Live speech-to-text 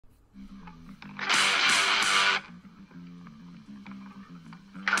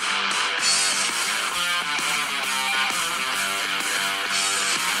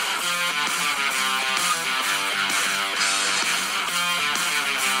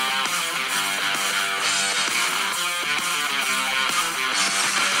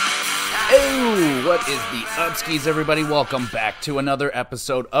What is the upskis, everybody? Welcome back to another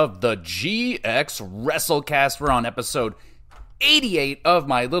episode of the GXWrestleCast. We're on episode 88 of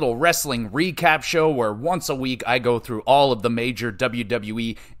my little wrestling recap show where once a week I go through all of the major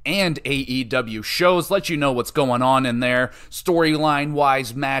WWE and AEW shows, let you know what's going on in there,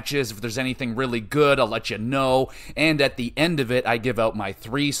 storyline-wise matches. If there's anything really good, I'll let you know. And at the end of it, I give out my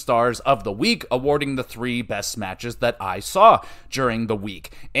 3 stars of the week, awarding the 3 best matches that I saw during the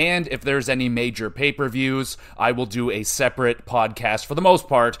week. And if there's any major pay-per-views, I will do a separate podcast for the most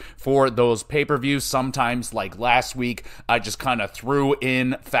part for those pay-per-views. Sometimes, like last week, I just kind of threw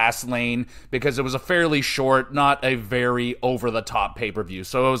in Fastlane because it was a fairly short, not a very over-the-top pay-per-view.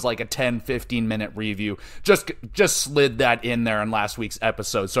 So it was like a 10-15 minute review. Just slid that in there in last week's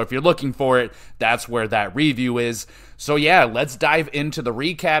episode. So if you're looking for it, that's where that review is. So yeah, let's dive into the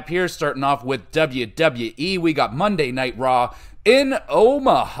recap here, starting off with WWE. We got Monday Night Raw in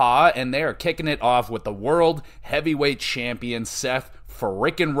Omaha, and they are kicking it off with the World Heavyweight Champion Seth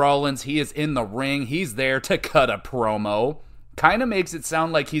frickin' Rollins. He is in the ring. He's there to cut a promo. Kind of makes it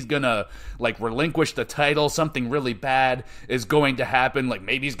sound like he's gonna relinquish the title. Something really bad is going to happen, like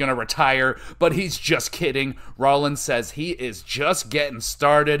maybe he's gonna retire, but he's just kidding. Rollins says he is just getting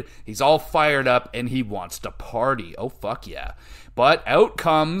started. He's all fired up and he wants to party. Oh fuck yeah. But out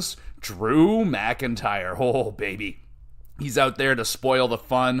comes Drew McIntyre. Oh baby. He's out there to spoil the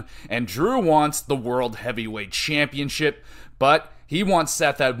fun, and Drew wants the World Heavyweight Championship, but he wants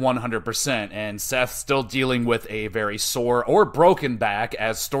Seth at 100%, and Seth's still dealing with a very sore or broken back,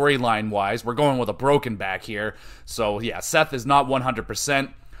 as storyline-wise. We're going with a broken back here. So, yeah, Seth is not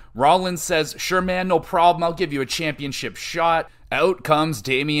 100%. Rollins says, sure, man, no problem. I'll give you a championship shot. Out comes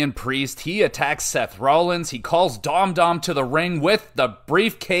Damian Priest. He attacks Seth Rollins. He calls Dom to the ring with the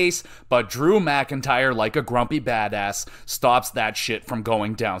briefcase, but Drew McIntyre, like a grumpy badass, stops that shit from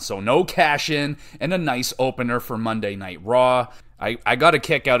going down. So no cash in and a nice opener for Monday Night Raw. I got a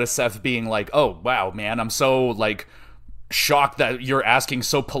kick out of Seth being like, oh, wow, man, I'm so, shocked that you're asking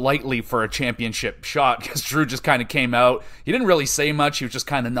so politely for a championship shot, because Drew just kind of came out. He didn't really say much. He was just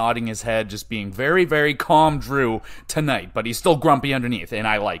kind of nodding his head, just being very, very calm Drew tonight, but he's still grumpy underneath, and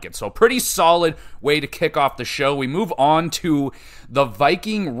I like it. So pretty solid way to kick off the show. We move on to the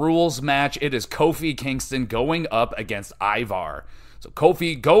Viking Rules match. It is Kofi Kingston going up against Ivar. So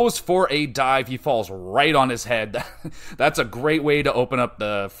Kofi goes for a dive. He falls right on his head. That's a great way to open up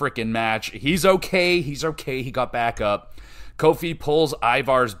the frickin' match. He's okay. He got back up. Kofi pulls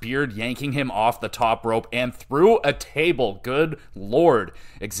Ivar's beard, yanking him off the top rope and through a table. Good lord.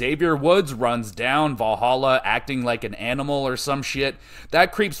 Xavier Woods runs down. Valhalla acting like an animal or some shit.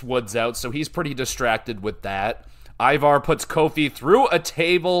 That creeps Woods out, so he's pretty distracted with that. Ivar puts Kofi through a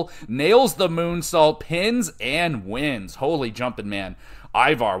table, nails the moonsault, pins, and wins. Holy jumping man.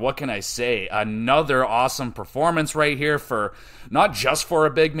 Ivar, what can I say? Another awesome performance right here for, not just for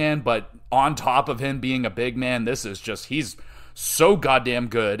a big man, but on top of him being a big man. This is just, he's so goddamn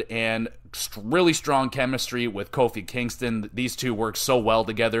good, and really strong chemistry with Kofi Kingston. These two work so well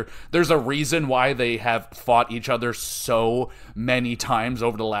together. There's a reason why they have fought each other so many times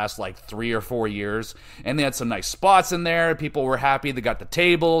over the last 3 or 4 years, and they had some nice spots in there. People were happy. They got the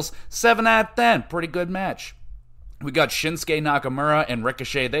tables. 7 out of 10. Pretty good match. We got Shinsuke Nakamura and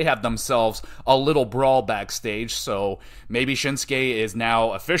Ricochet. They have themselves a little brawl backstage, so maybe Shinsuke is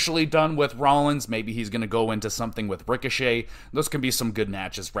now officially done with Rollins. Maybe he's going to go into something with Ricochet. Those can be some good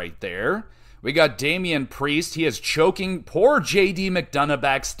matches right there. We got Damian Priest. He is choking poor JD McDonough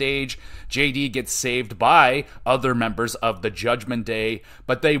backstage. JD gets saved by other members of the Judgment Day,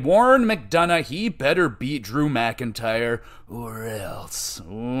 but they warn McDonough he better beat Drew McIntyre or else.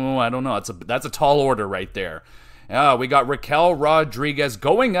 Oh, I don't know. That's a tall order right there. We got Raquel Rodriguez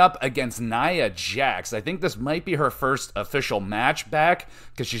going up against Nia Jax. I think this might be her first official match back,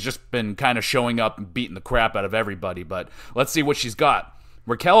 because she's just been kind of showing up and beating the crap out of everybody, but let's see what she's got.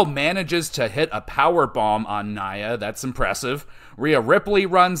 Raquel manages to hit a power bomb on Nia. That's impressive. Rhea Ripley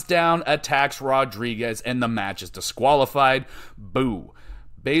runs down, attacks Rodriguez, and the match is disqualified. Boo.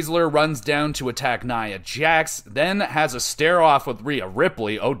 Baszler runs down to attack Nia Jax, then has a stare-off with Rhea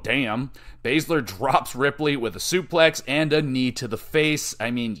Ripley. Oh, damn. Baszler drops Ripley with a suplex and a knee to the face.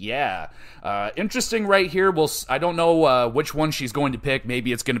 I mean, yeah. Interesting right here. I don't know which one she's going to pick.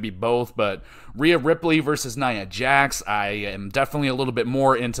 Maybe it's going to be both, but Rhea Ripley versus Nia Jax. I am definitely a little bit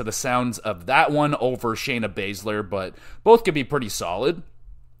more into the sounds of that one over Shayna Baszler, but both could be pretty solid.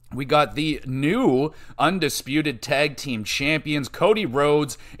 We got the new undisputed tag team champions, Cody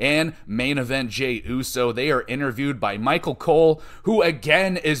Rhodes and main event Jey Uso. They are interviewed by Michael Cole, who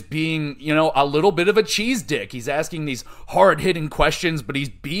again is being, a little bit of a cheese dick. He's asking these hard-hitting questions, but he's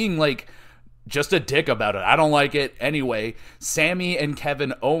being just a dick about it. I don't like it. Anyway, Sami and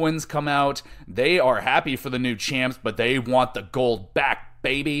Kevin Owens come out. They are happy for the new champs, but they want the gold back,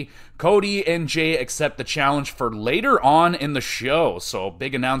 baby. Cody and Jay accept the challenge for later on in the show, so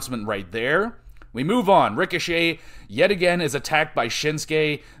big announcement right there. We move on. Ricochet yet again is attacked by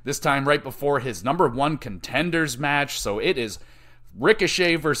Shinsuke, this time right before his number one contenders match, so it is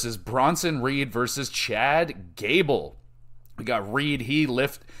Ricochet versus Bronson Reed versus Chad Gable. We got Reed, he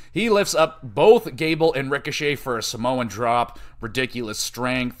lifts up both Gable and Ricochet for a Samoan drop. Ridiculous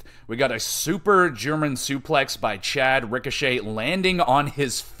strength. We got a super German suplex by Chad. Ricochet landing on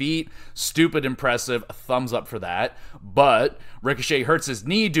his feet. Stupid impressive. A thumbs up for that. But Ricochet hurts his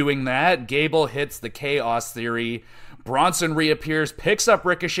knee doing that. Gable hits the Chaos Theory. Bronson reappears, picks up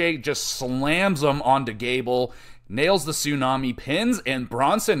Ricochet, just slams him onto Gable. Nails the tsunami, pins, and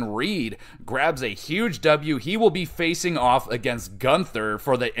Bronson Reed grabs a huge W. He will be facing off against Gunther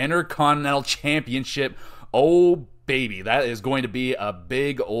for the Intercontinental Championship. Oh, baby, that is going to be a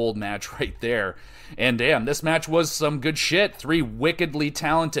big old match right there. And damn, this match was some good shit. 3 wickedly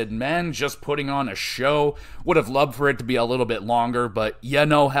talented men just putting on a show. Would have loved for it to be a little bit longer, but you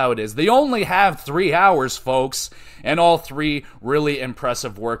know how it is. They only have 3 hours, folks, and all 3 really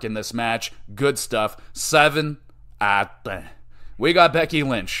impressive work in this match. Good stuff. 7 We got Becky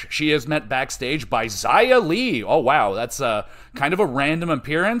Lynch. She is met backstage by Xia Li. Oh, wow. That's kind of a random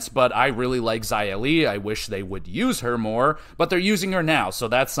appearance, but I really like Xia Li. I wish they would use her more, but they're using her now, so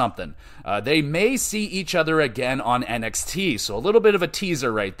that's something. They may see each other again on NXT, so a little bit of a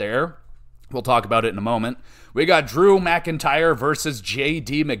teaser right there. We'll talk about it in a moment. We got Drew McIntyre versus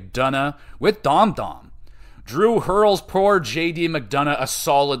JD McDonough with Dom Dom. Drew hurls poor JD McDonough a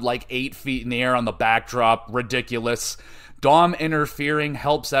solid 8 feet in the air on the backdrop. Ridiculous. Dom interfering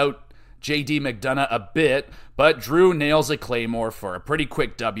helps out JD McDonough a bit, but Drew nails a Claymore for a pretty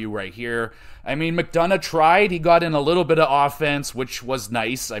quick W right here. I mean, McDonough tried. He got in a little bit of offense, which was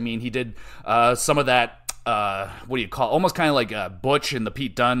nice. I mean, he did some of that, almost kind of like Butch and the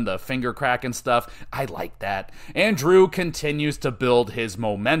Pete Dunne, the finger crack and stuff. I like that. And Drew continues to build his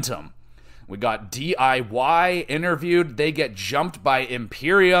momentum. We got DIY interviewed. They get jumped by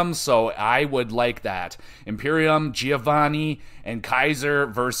Imperium, so I would like that. Imperium, Giovanni, and Kaiser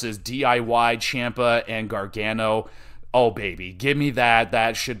versus DIY, Ciampa, and Gargano. Oh, baby, give me that.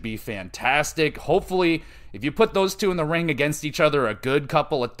 That should be fantastic. Hopefully, if you put those two in the ring against each other a good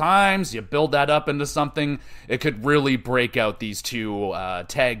couple of times, you build that up into something, it could really break out these two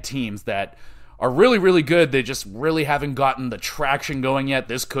tag teams that are really, really good. They just really haven't gotten the traction going yet.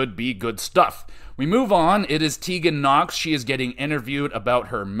 This could be good stuff. We move on. It is Tegan Nox. She is getting interviewed about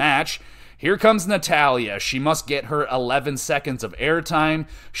her match. Here comes Natalya. She must get her 11 seconds of airtime.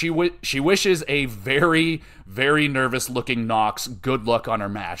 She wishes a very, very nervous-looking Nox good luck on her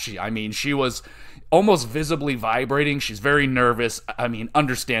match. She was almost visibly vibrating. She's very nervous.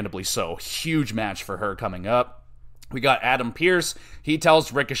 Understandably so. Huge match for her coming up. We got Adam Pearce. He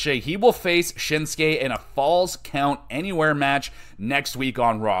tells Ricochet he will face Shinsuke in a Falls Count Anywhere match next week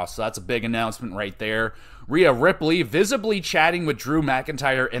on Raw. So that's a big announcement right there. Rhea Ripley visibly chatting with Drew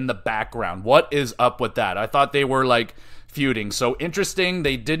McIntyre in the background. What is up with that? I thought they were feuding. So interesting.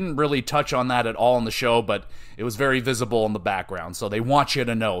 They didn't really touch on that at all in the show, but it was very visible in the background. So they want you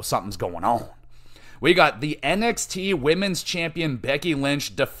to know something's going on. We got the NXT Women's Champion Becky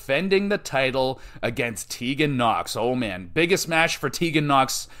Lynch defending the title against Tegan Nox. Oh man, biggest match for Tegan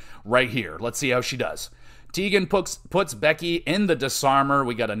Nox right here. Let's see how she does. Tegan puts Becky in the disarmer.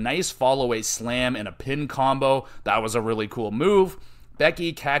 We got a nice follow-away slam and a pin combo. That was a really cool move.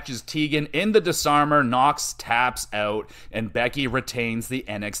 Becky catches Tegan in the disarmer. Nox taps out, and Becky retains the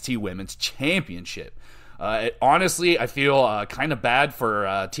NXT Women's Championship. Honestly, I feel kind of bad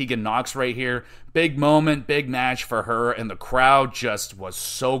for Tegan Nox right here. Big moment, big match for her, and the crowd just was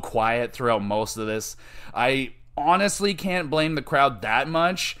so quiet throughout most of this. I honestly can't blame the crowd that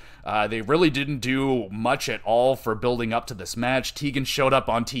much. They really didn't do much at all for building up to this match. Tegan showed up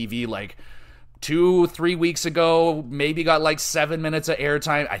on TV 2-3 weeks ago, maybe got like 7 minutes of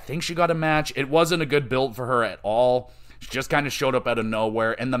airtime. I think she got a match. It wasn't a good build for her at all. She just kind of showed up out of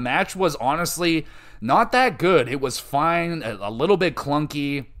nowhere, and the match was honestly not that good. It was fine, a little bit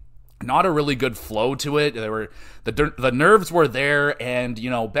clunky, not a really good flow to it. The nerves were there, and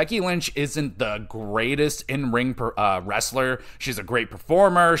Becky Lynch isn't the greatest in-ring wrestler. She's a great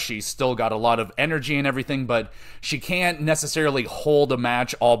performer. She's still got a lot of energy and everything, but she can't necessarily hold a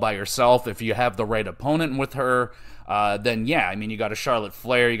match all by herself. If you have the right opponent with her, then yeah, I mean, you got a Charlotte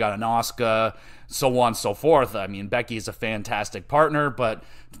Flair, you got an Asuka, so on and so forth. I mean, Becky's a fantastic partner, but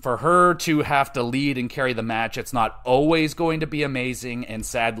for her to have to lead and carry the match, it's not always going to be amazing, and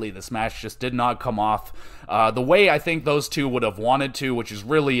sadly, this match just did not come off the way I think those two would have wanted to, which is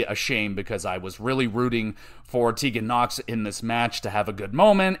really a shame because I was really rooting for Tegan Nox in this match to have a good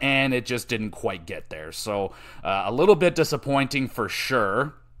moment, and it just didn't quite get there. So, a little bit disappointing for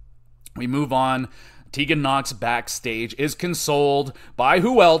sure. We move on. Tegan Nox backstage is consoled by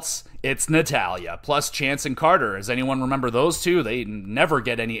who else? It's Natalya, plus Chance and Carter. Does anyone remember those two? They never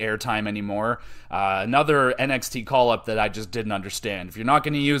get any airtime anymore. Another NXT call-up that I just didn't understand. If you're not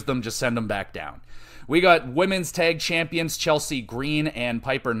going to use them, just send them back down. We got women's tag champions Chelsea Green and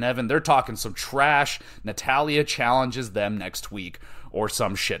Piper Niven. They're talking some trash. Natalya challenges them next week or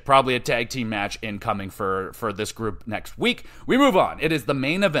some shit. Probably a tag team match incoming for this group next week. We move on. It is the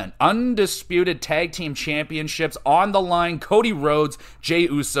main event. Undisputed tag team championships on the line. Cody Rhodes, Jey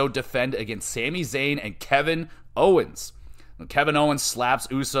Uso defend against Sami Zayn and Kevin Owens. Kevin Owens slaps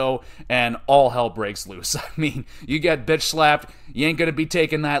Uso, and all hell breaks loose. I mean, you get bitch slapped, you ain't gonna be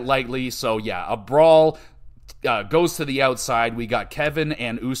taking that lightly. So yeah, a brawl goes to the outside. We got Kevin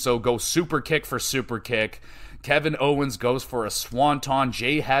and Uso go super kick for super kick. Kevin Owens goes for a swanton.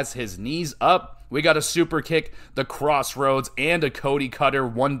 Jey has his knees up. We got a super kick, the crossroads, and a Cody Cutter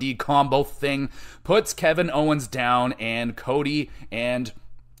 1D combo thing. Puts Kevin Owens down, and Cody and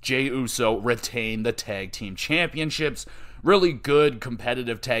Jey Uso retain the tag team championships. Really good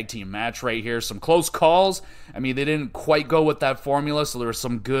competitive tag team match right here. Some close calls. I mean, they didn't quite go with that formula, so there were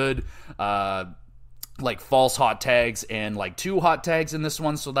some good false hot tags and two hot tags in this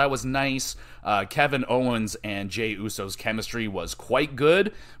one, so that was nice. Kevin Owens and Jey Uso's chemistry was quite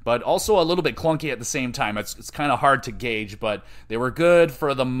good, but also a little bit clunky at the same time. It's kind of hard to gauge, but they were good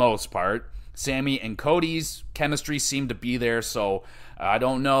for the most part. Sammy and Cody's chemistry seemed to be there, so I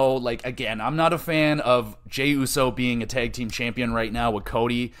don't know. Again, I'm not a fan of Jey Uso being a tag team champion right now with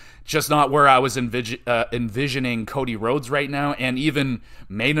Cody. Just not where I was envisioning Cody Rhodes right now, and even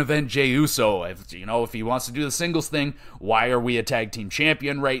main event Jey Uso. If he wants to do the singles thing, why are we a tag team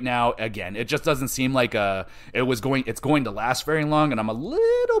champion right now? Again, it just doesn't seem like it's going to last very long, and I'm a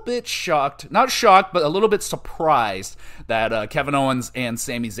little bit shocked, not shocked, but a little bit surprised that Kevin Owens and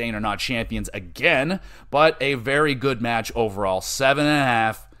Sami Zayn are not champions again. But a very good match overall,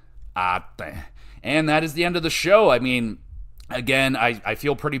 7.5. And that is the end of the show. I mean, again, I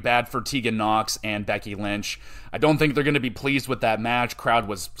feel pretty bad for Tegan Nox and Becky Lynch. I don't think they're going to be pleased with that match. Crowd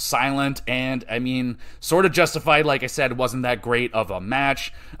was silent, and I mean, sort of justified. Like I said, it wasn't that great of a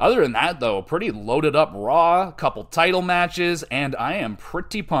match. Other than that, though, pretty loaded up Raw, a couple title matches, and I am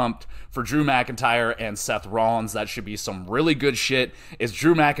pretty pumped for Drew McIntyre and Seth Rollins. That should be some really good shit. Is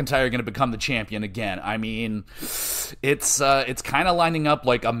Drew McIntyre going to become the champion again? I mean, it's kind of lining up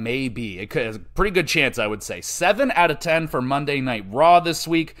like a maybe. It could, a pretty good chance, I would say. 7 out of 10 for Monday Night Raw this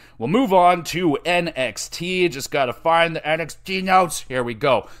week. We'll move on to NXT. Just got to find the NXT notes. Here we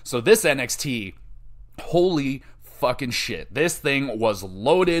go. So this NXT, holy fucking shit. This thing was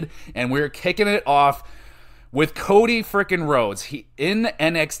loaded, and we're kicking it off with Cody frickin' Rhodes. He in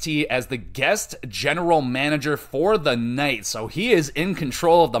NXT as the guest general manager for the night. So he is in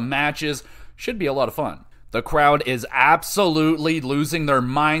control of the matches. Should be a lot of fun. The crowd is absolutely losing their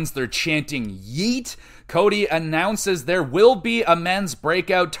minds. They're chanting yeet. Cody announces there will be a men's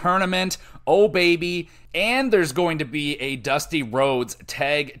breakout tournament. Oh, baby. And there's going to be a Dusty Rhodes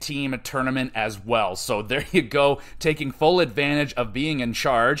tag team tournament as well. So there you go, taking full advantage of being in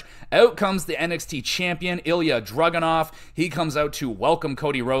charge. Out comes the NXT champion, Ilya Dragunov. He comes out to welcome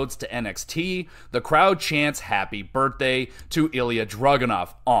Cody Rhodes to NXT. The crowd chants happy birthday to Ilya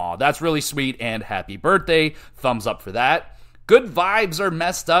Dragunov. Aw, that's really sweet, and happy birthday. Thumbs up for that. Good vibes are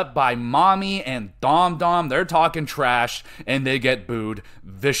messed up by Mommy and Dom Dom. They're talking trash, and they get booed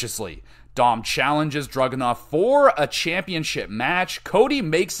viciously. Dom challenges Dragunov for a championship match. Cody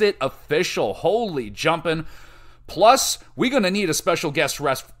makes it official. Holy jumping. Plus, we gonna need a special guest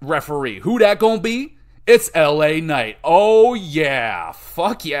referee. Who that gonna be? It's LA Knight. Oh yeah.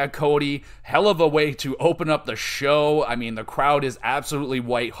 Fuck yeah, Cody. Hell of a way to open up the show. I mean, the crowd is absolutely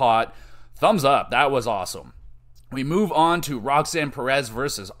white hot. thumbs up. That was awesome. We move on to Roxanne Perez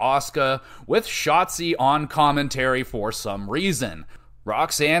versus Asuka with Shotzi on commentary for some reason.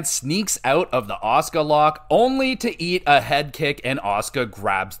 Roxanne sneaks out of the Asuka lock only to eat a head kick, and Asuka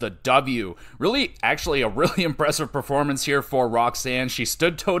grabs the W. Actually a really impressive performance here for Roxanne. She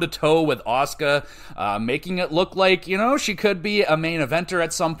stood toe-to-toe with Asuka, making it look like, she could be a main eventer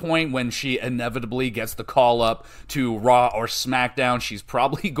at some point when she inevitably gets the call up to Raw or SmackDown. She's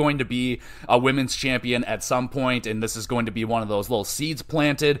probably going to be a women's champion at some point, and this is going to be one of those little seeds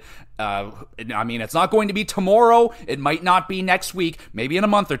planted. It's not going to be tomorrow. It might not be next week, maybe in a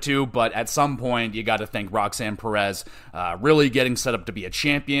month or two, but at some point, you got to think Roxanne Perez really getting set up to be a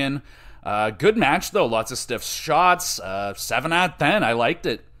champion. Good match, though. Lots of stiff shots. 7 out of 10. I liked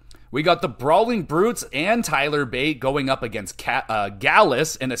it. We got the Brawling Brutes and Tyler Bate going up against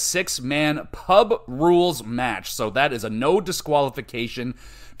Gallus in a 6-man pub rules match. So that is a no disqualification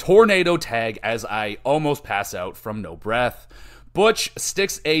tornado tag as I almost pass out from no breath. Butch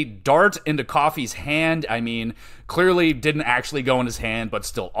sticks a dart into Coffey's hand. Clearly didn't actually go in his hand, but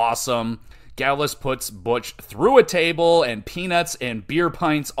still awesome. Gallus puts Butch through a table, and peanuts and beer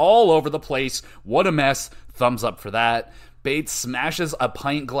pints all over the place. What a mess. Thumbs up for that. Bates smashes a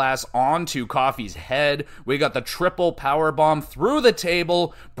pint glass onto Coffey's head. We got the triple powerbomb through the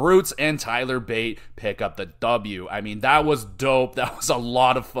table. Brutes and Tyler Bate pick up the W. That was dope. That was a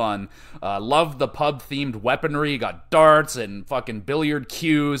lot of fun. Love the pub-themed weaponry. You got darts and fucking billiard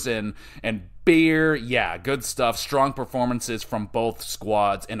cues and beer. Yeah, good stuff. Strong performances from both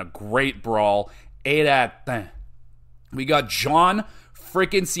squads in a great brawl. 8 out of 10. We got John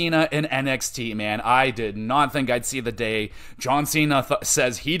freaking Cena in NXT, man. I did not think I'd see the day. John Cena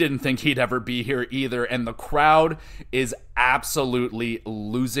says he didn't think he'd ever be here either, and the crowd is absolutely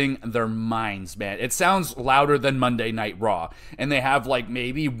losing their minds, man. It sounds louder than Monday Night Raw, and they have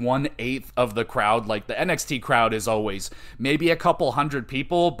maybe 1/8 of the crowd. The NXT crowd is always maybe a couple hundred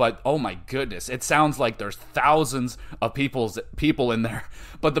people, but oh my goodness, it sounds like there's thousands of people in there.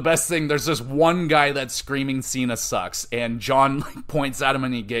 But the best thing, there's this one guy that's screaming Cena sucks, and John points at him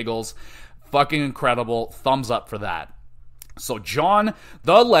and he giggles. Fucking incredible. Thumbs up for that. So John,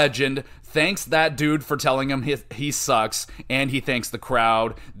 the legend, thanks that dude for telling him he sucks, and he thanks the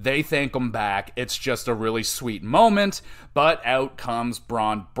crowd. They thank him back. It's just a really sweet moment, but out comes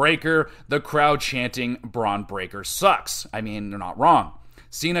Braun Breaker, the crowd chanting, Braun Breaker sucks. They're not wrong.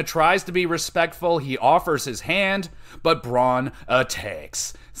 Cena tries to be respectful. He offers his hand, but Braun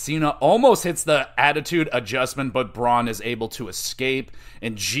attacks. Cena almost hits the attitude adjustment, but Braun is able to escape.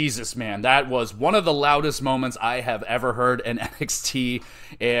 And Jesus, man, that was one of the loudest moments I have ever heard in NXT.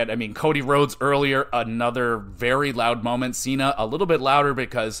 And Cody Rhodes earlier, another very loud moment. Cena a little bit louder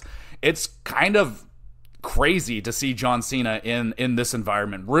because it's kind of crazy to see John Cena in this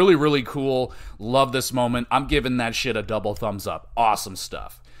environment. Really, really cool. Love this moment. I'm giving that shit a double thumbs up. Awesome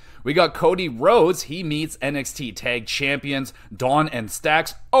stuff. We got Cody Rhodes. He meets NXT Tag Champions Dawn and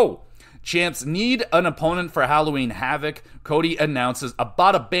Stacks. Oh, champs need an opponent for Halloween Havoc. Cody announces a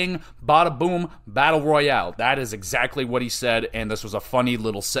bada bing, bada boom battle royale. That is exactly what he said, and this was a funny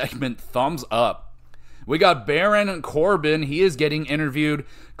little segment. Thumbs up. We got Baron Corbin. He is getting interviewed.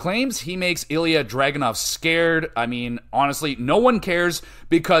 Claims he makes Ilya Dragunov scared. Honestly, no one cares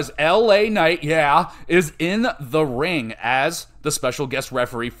because LA Knight, is in the ring as the special guest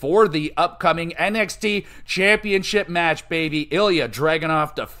referee for the upcoming NXT Championship match, baby. Ilya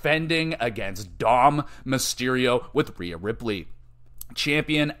Dragunov defending against Dom Mysterio with Rhea Ripley.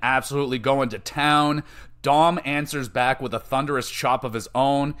 Champion absolutely going to town. Dom answers back with a thunderous chop of his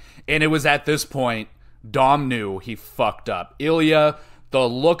own, and it was at this point Dom knew he fucked up. Ilya, the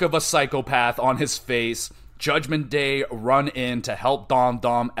look of a psychopath on his face. Judgment Day run in to help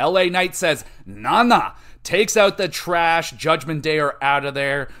Dom. LA Knight says, nah. Takes out the trash. Judgment Day are out of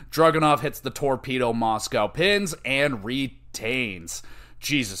there. Dragunov hits the torpedo Moscow pins and retains.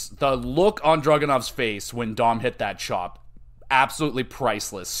 Jesus, the look on Dragunov's face when Dom hit that chop, absolutely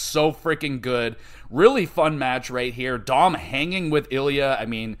priceless. So freaking good. Really fun match right here. Dom hanging with Ilya.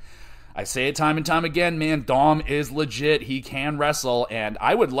 I say it time and time again, man, Dom is legit. He can wrestle, and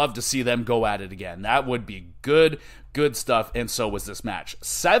I would love to see them go at it again. That would be good stuff, and so was this match.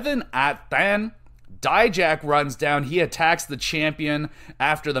 7 out of 10. Dijak runs down. He attacks the champion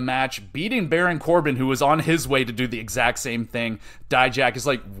after the match, beating Baron Corbin, who was on his way to do the exact same thing. Dijak is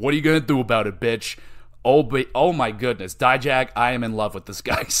like, what are you going to do about it, bitch? Oh my goodness, Dijak, I am in love with this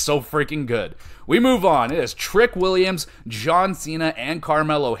guy. So freaking good. We move on. It is Trick Williams, John Cena, and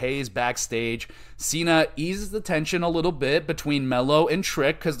Carmelo Hayes backstage. Cena eases the tension a little bit between Melo and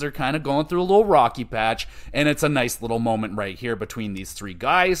Trick because they're kind of going through a little rocky patch, and it's a nice little moment right here between these three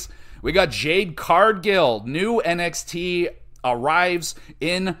guys. We got Jade Cargill, new NXT, arrives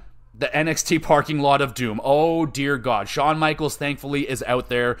in the NXT parking lot of doom. Oh dear God. Shawn Michaels thankfully is out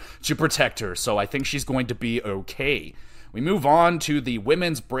there to protect her, so I think she's going to be okay. We move on to the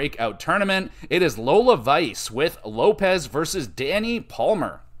women's breakout tournament. It is Lola Vice with Lopez versus Danny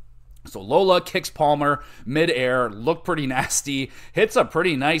Palmer. So Lola kicks Palmer midair, looked pretty nasty, hits a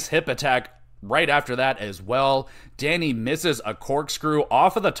pretty nice hip attack right after that as well. Danny misses a corkscrew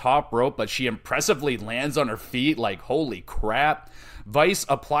off of the top rope, but she impressively lands on her feet like holy crap. Vice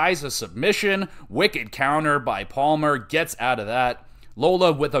applies a submission, wicked counter by Palmer, gets out of that.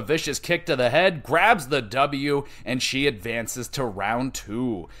 Lola with a vicious kick to the head, grabs the W, and she advances to round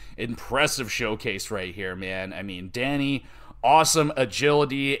 2. Impressive showcase right here, man. I mean, Danny, awesome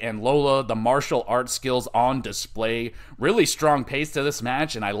agility, and Lola, the martial arts skills on display. Really strong pace to this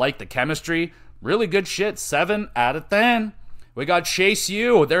match, and I like the chemistry. Really good shit, 7 out of 10. We got Chase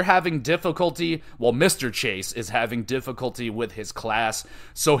U. They're having difficulty. Well, Mr. Chase is having difficulty with his class,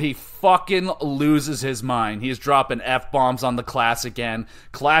 so he fucking loses his mind. He's dropping F-bombs on the class again.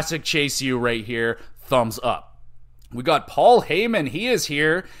 Classic Chase U right here. Thumbs up. We got Paul Heyman. He is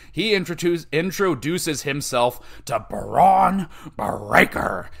here. He introduces himself to Braun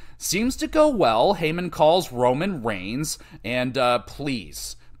Breaker. Seems to go well. Heyman calls Roman Reigns, and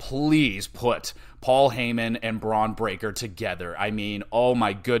please put Paul Heyman and Braun Breaker together. I mean, oh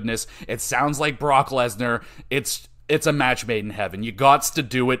my goodness. It sounds like Brock Lesnar. It's a match made in heaven. You gots to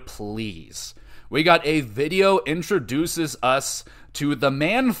do it, please. We got a video introduces us to the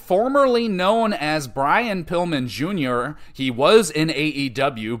man formerly known as Brian Pillman Jr. He was in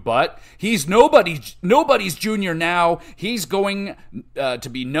AEW, but he's nobody's junior now. He's going to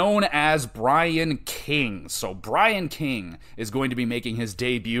be known as Brian King. So Brian King is going to be making his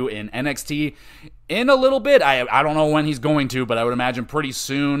debut in NXT in a little bit. I don't know when he's going to, but I would imagine pretty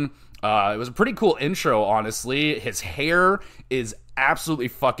soon. It was a pretty cool intro, honestly. His hair is absolutely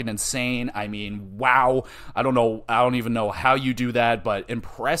fucking insane. I mean, wow. I don't even know how you do that, but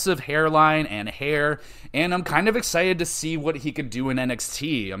impressive hairline and hair. And I'm kind of excited to see what he could do in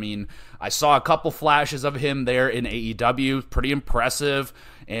NXT. I mean, I saw a couple flashes of him there in AEW. Pretty impressive.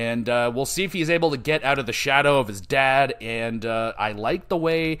 And we'll see if he's able to get out of the shadow of his dad. And I like the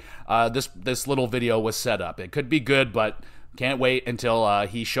way this little video was set up. It could be good, but can't wait until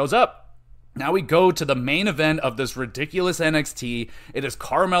he shows up. Now we go to the main event of this ridiculous NXT. It is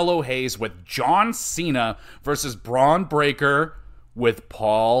Carmelo Hayes with John Cena versus Braun Breaker with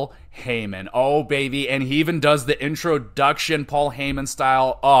Paul Heyman. Oh, baby. And he even does the introduction Paul Heyman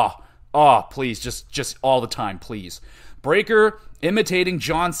style. Oh, please. Just all the time, please. Breaker imitating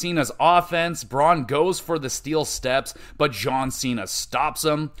John Cena's offense. Braun goes for the steel steps, but John Cena stops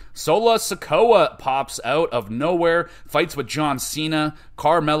him. Sola Sikoa pops out of nowhere, fights with John Cena.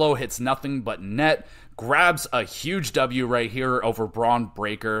 Carmelo hits nothing but net, grabs a huge W right here over Braun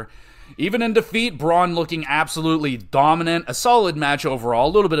Breaker. Even in defeat, Braun looking absolutely dominant. A solid match overall,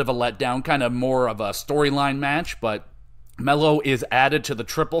 a little bit of a letdown, kind of more of a storyline match, but Melo is added to the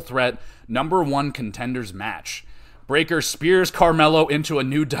triple threat #1 contenders match. Breaker spears Carmelo into a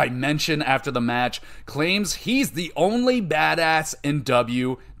new dimension after the match, claims he's the only badass in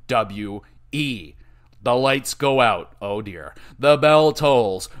WWE. The lights go out. Oh dear. The bell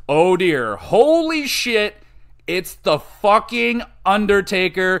tolls. Oh dear. Holy shit. It's the fucking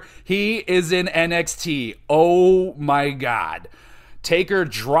Undertaker. He is in NXT. Oh my God. Taker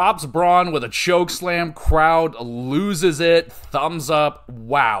drops Braun with a chokeslam. Crowd loses it. Thumbs up.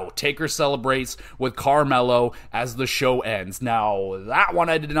 Wow. Taker celebrates with Carmelo as the show ends. Now, that one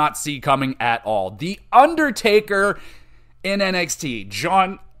I did not see coming at all. The Undertaker in NXT.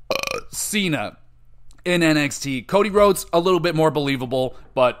 John Cena in NXT. Cody Rhodes, a little bit more believable,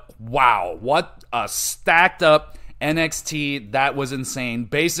 but wow. What a stacked up NXT. That was insane.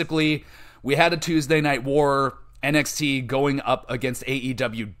 Basically, we had a Tuesday Night War NXT going up against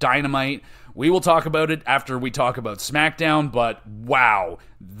AEW Dynamite. We will talk about it after we talk about SmackDown, but wow,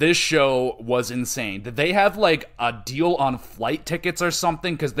 this show was insane. Did they have like a deal on flight tickets or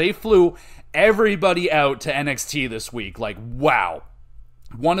something? Because they flew everybody out to NXT this week. Like, wow.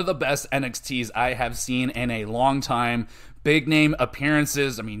 One of the best NXTs I have seen in a long time. Big name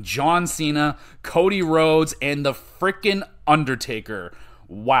appearances. I mean, John Cena, Cody Rhodes, and the freaking Undertaker.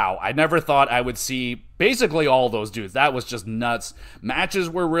 wow, I never thought I would see basically all those dudes. That was just nuts. Matches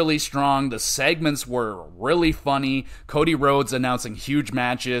were really strong. The segments were really funny. Cody Rhodes announcing huge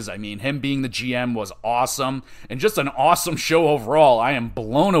matches. I mean, him being the GM was awesome. And just an awesome show overall. I am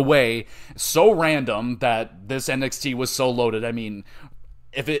blown away. So random that this NXT was so loaded. I mean,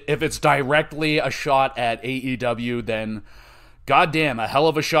 if it's directly a shot at AEW, then goddamn, a hell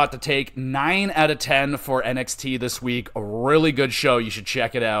of a shot to take. 9 out of 10 for NXT this week. A really good show. You should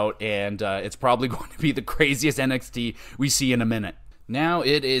check it out. And it's probably going to be the craziest NXT we see in a minute. Now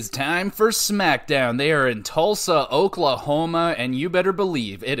it is time for SmackDown. They are in Tulsa, Oklahoma, and you better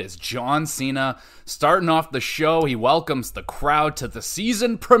believe it is John Cena starting off the show. He welcomes the crowd to the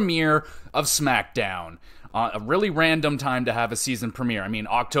season premiere of SmackDown. A really random time to have a season premiere. I mean,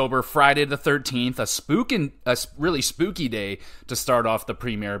 October, Friday the 13th, a really spooky day to start off the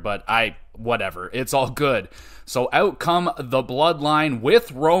premiere, but whatever. It's all good. So out come the Bloodline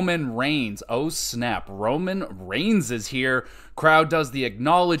with Roman Reigns. Oh snap, Roman Reigns is here. Crowd does the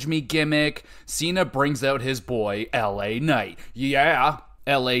acknowledge me gimmick. Cena brings out his boy, LA Knight. Yeah.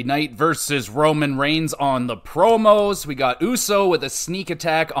 LA Knight versus Roman Reigns on the promos. We got Uso with a sneak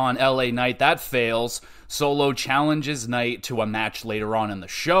attack on LA Knight. That fails. Solo challenges Knight to a match later on in the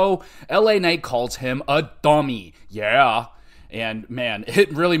show. LA Knight calls him a dummy. Yeah. And man,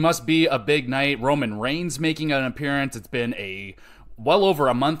 it really must be a big night. Roman Reigns making an appearance. It's been well over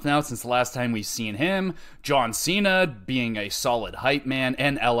a month now since the last time we've seen him. John Cena being a solid hype man,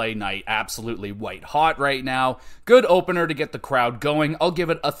 and LA Knight absolutely white hot right now. Good opener to get the crowd going. I'll give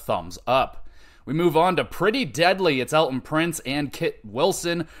it a thumbs up. We move on to Pretty Deadly. It's Elton Prince and Kit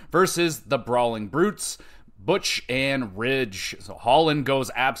Wilson versus the Brawling Brutes, Butch and Ridge. So Holland goes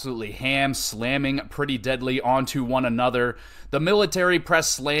absolutely ham, slamming Pretty Deadly onto one another. The military press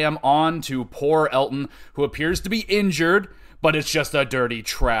slam onto poor Elton, who appears to be injured, but it's just a dirty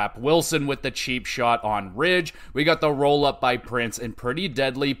trap. Wilson with the cheap shot on Ridge. We got the roll up by Prince, and Pretty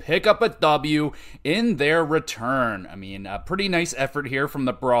Deadly pick up a W in their return. I mean, a pretty nice effort here from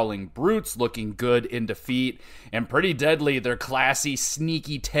the Brawling Brutes, looking good in defeat. And Pretty Deadly, their classy,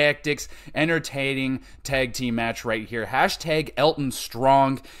 sneaky tactics, entertaining tag team match right here. Hashtag Elton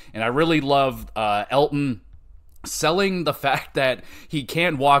Strong. And I really love Elton selling the fact that he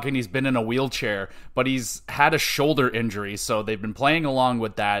can't walk and he's been in a wheelchair, but he's had a shoulder injury, so they've been playing along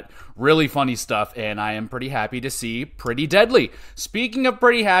with that. Really funny stuff, and I am pretty happy to see Pretty Deadly. Speaking of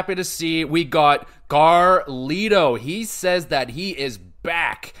pretty happy to see, we got Carlito. He says that he is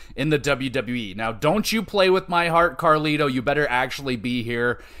back in the WWE. Now, don't you play with my heart, Carlito. You better actually be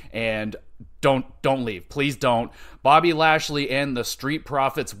here, and don't leave. Please don't. Bobby Lashley and the Street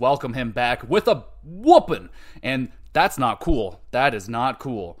Profits welcome him back with a whooping, and that's not cool. That is not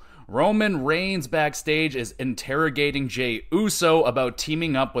cool. Roman Reigns backstage is interrogating Jey Uso about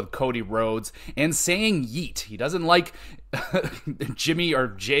teaming up with Cody Rhodes and saying yeet. He doesn't like Jimmy or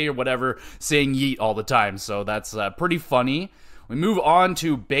Jay or whatever saying yeet all the time, so that's pretty funny. We move on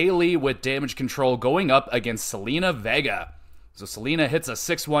to Bayley with Damage Control going up against Selena Vega. So Selena hits a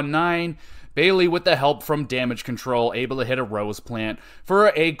 619. Bayley, with the help from Damage Control, able to hit a Rose Plant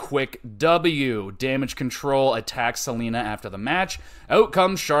for a quick W. Damage Control attacks Selena after the match. Out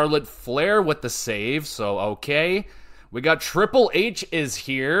comes Charlotte Flair with the save, so okay. We got Triple H is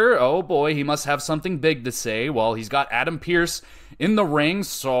here. Oh boy, he must have something big to say. Well, he's got Adam Pearce in the ring,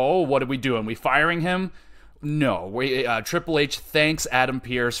 so what are we doing? We firing him? No, Triple H thanks Adam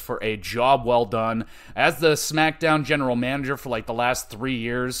Pearce for a job well done as the SmackDown general manager for like the last 3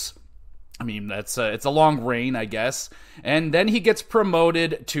 years. I mean, it's a long reign, I guess. And then he gets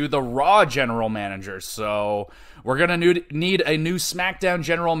promoted to the Raw general manager. So we're going to need a new SmackDown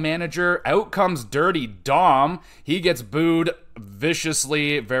general manager. Out comes Dirty Dom. He gets booed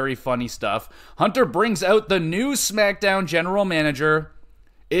viciously. Very funny stuff. Hunter brings out the new SmackDown general manager.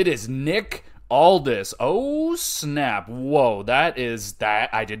 It is Nick Aldis. Oh, snap. Whoa, that.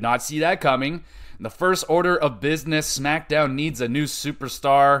 I did not see that coming. In the first order of business, SmackDown needs a new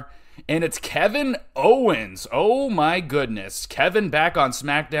superstar. And it's Kevin Owens. Oh my goodness. Kevin back on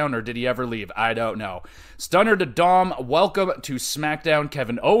SmackDown, or did he ever leave? I don't know. Stunner to Dom. Welcome to SmackDown,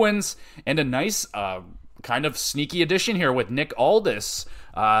 Kevin Owens. And a nice kind of sneaky addition here with Nick Aldis.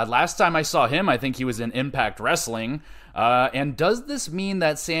 Last time I saw him, I think he was in Impact Wrestling. And does this mean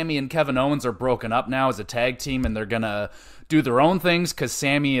that Sammy and Kevin Owens are broken up now as a tag team and they're going to do their own things? Because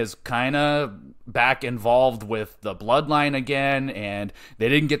Sammy is kind of back involved with the Bloodline again, and they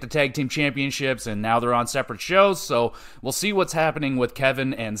didn't get the tag team championships, and now they're on separate shows. So we'll see what's happening with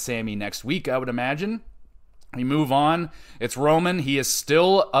Kevin and Sammy next week, I would imagine. We move on. It's Roman. He is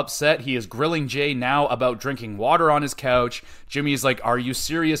still upset. He is grilling Jay now about drinking water on his couch. Jimmy is like, are you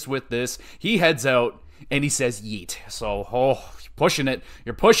serious with this? He heads out and he says, yeet. So, you're pushing it.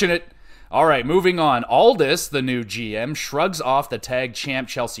 You're pushing it. All right, moving on. Aldis, the new GM, shrugs off the tag champ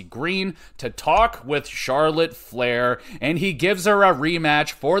Chelsea Green to talk with Charlotte Flair, and he gives her a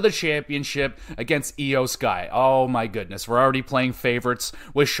rematch for the championship against Io Sky. Oh my goodness, we're already playing favorites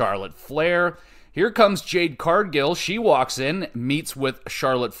with Charlotte Flair. Here comes Jade Cargill. She walks in, meets with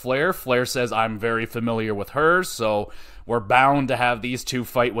Charlotte Flair. Flair says, I'm very familiar with her, so we're bound to have these two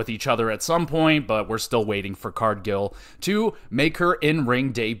fight with each other at some point, but we're still waiting for Cargill to make her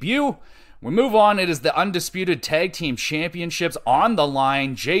in-ring debut. We move on. It is the Undisputed Tag Team Championships on the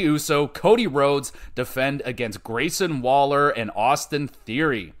line. Jey Uso, Cody Rhodes defend against Grayson Waller and Austin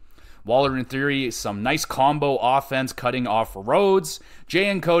Theory. Waller and Theory, some nice combo offense cutting off Rhodes. Jay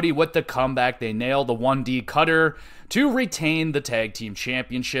and Cody with the comeback. They nail the 1D cutter to retain the tag team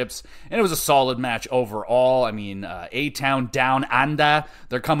championships. And it was a solid match overall. I mean, A-Town Down Under,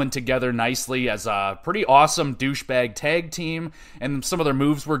 they're coming together nicely as a pretty awesome douchebag tag team. And some of their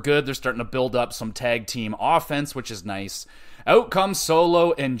moves were good. They're starting to build up some tag team offense, which is nice. Out comes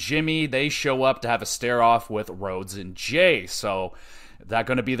Solo and Jimmy. They show up to have a stare-off with Rhodes and Jay. So that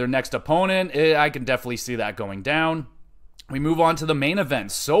going to be their next opponent? I can definitely see that going down. We move on to the main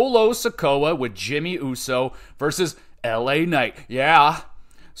event. Solo Sikoa with Jimmy Uso versus LA Knight. Yeah.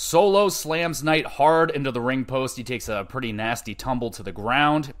 Solo slams Knight hard into the ring post. He takes a pretty nasty tumble to the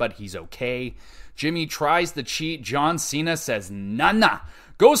ground, but he's okay. Jimmy tries to cheat. John Cena says, nah.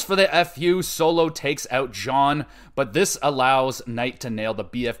 Goes for the FU. Solo takes out John, but this allows Knight to nail the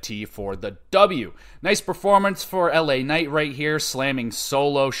BFT for the W. Nice performance for LA Knight right here, slamming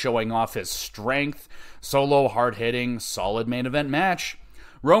Solo, showing off his strength. Solo hard-hitting, solid main event match.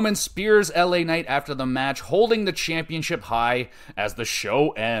 Roman spears LA Knight after the match, holding the championship high as the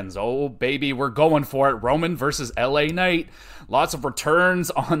show ends. Oh, baby, we're going for it. Roman versus LA Knight. Lots of returns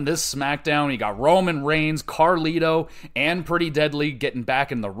on this SmackDown. You got Roman Reigns, Carlito, and Pretty Deadly getting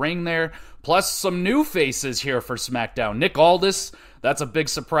back in the ring there. Plus some new faces here for SmackDown. Nick Aldis, that's a big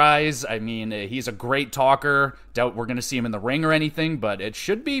surprise. I mean, he's a great talker. Doubt we're going to see him in the ring or anything, but it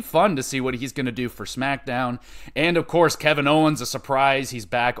should be fun to see what he's going to do for SmackDown. And, of course, Kevin Owens, a surprise. He's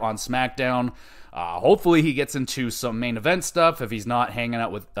back on SmackDown. Hopefully he gets into some main event stuff if he's not hanging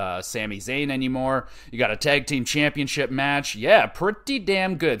out with Sami Zayn anymore. You got a tag team championship match. Yeah, pretty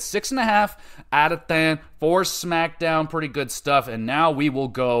damn good. 6.5 out of 10 for SmackDown. Pretty good stuff. And now we will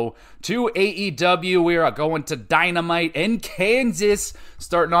go to AEW. We are going to Dynamite in Kansas.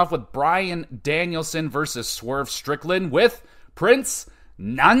 Starting off with Bryan Danielson versus Swerve Strickland with Prince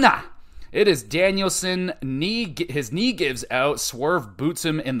Nana. It is Danielson, his knee gives out, Swerve boots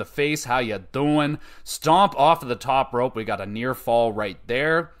him in the face, how ya doing? Stomp off of the top rope, we got a near fall right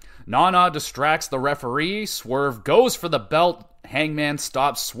there. Nana distracts the referee, Swerve goes for the belt, Hangman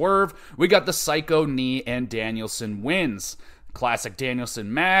stops Swerve, we got the Psycho knee, and Danielson wins. Classic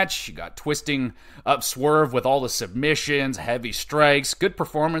Danielson match, you got twisting up Swerve with all the submissions, heavy strikes, good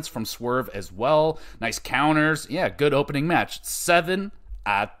performance from Swerve as well, nice counters, yeah, good opening match. 7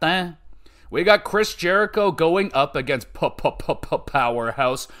 out of 10. We got Chris Jericho going up against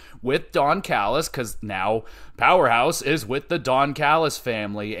Powerhouse with Don Callis, because now Powerhouse is with the Don Callis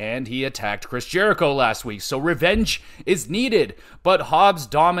family, and he attacked Chris Jericho last week, so revenge is needed. But Hobbs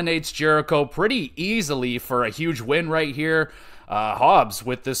dominates Jericho pretty easily for a huge win right here. Hobbs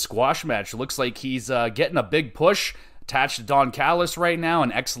with this squash match looks like he's getting a big push, attached to Don Callis right now,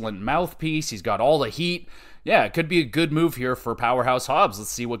 an excellent mouthpiece. He's got all the heat. Yeah, it could be a good move here for Powerhouse Hobbs.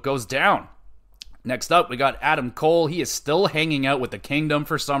 Let's see what goes down. Next up, we got Adam Cole. He is still hanging out with the Kingdom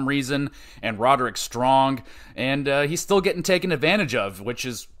for some reason, and Roderick Strong, and he's still getting taken advantage of, which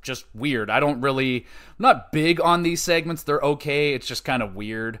is just weird. I'm not big on these segments. They're okay. It's just kind of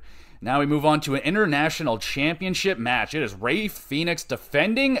weird. Now we move on to an international championship match. It is Rey Fenix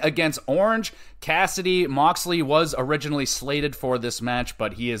defending against Orange Cassidy. Moxley was originally slated for this match,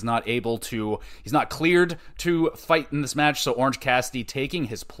 but he's not cleared to fight in this match, so Orange Cassidy taking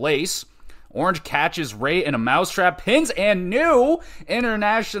his place. Orange catches Rey in a mousetrap, pins, and new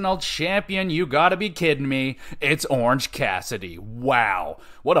international champion. You gotta be kidding me. It's Orange Cassidy. Wow.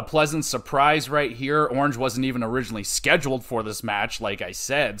 What a pleasant surprise right here. Orange wasn't even originally scheduled for this match, like I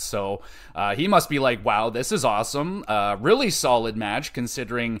said, so he must be like, wow, this is awesome. Really solid match,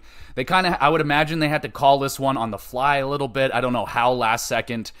 considering I would imagine they had to call this one on the fly a little bit. I don't know how last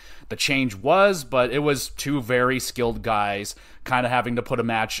second the change was, but it was two very skilled guys kind of having to put a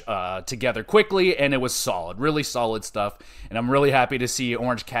match together quickly, and it was solid, really solid stuff, and I'm really happy to see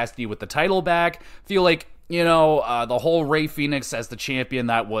Orange Cassidy with the title back. Feel like the whole Rey Fenix as the champion,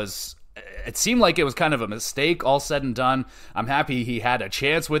 it seemed like it was kind of a mistake, all said and done. I'm happy he had a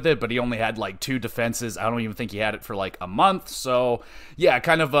chance with it, but he only had like 2 defenses. I don't even think he had it for like a month. So yeah,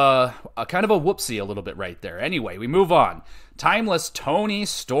 kind of a whoopsie a little bit right there. Anyway, we move on. Timeless Toni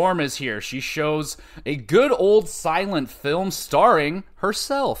Storm is here. She shows a good old silent film starring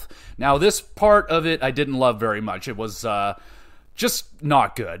herself. Now, this part of it I didn't love very much. It was just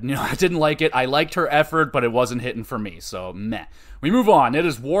not good. I didn't like it. I liked her effort, but it wasn't hitting for me, so meh. We move on. It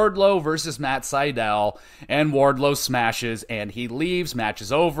is Wardlow versus Matt Sydal, and Wardlow smashes, and he leaves. Match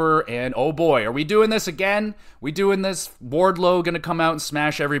is over, and oh boy, are we doing this again? We doing this? Wardlow gonna come out and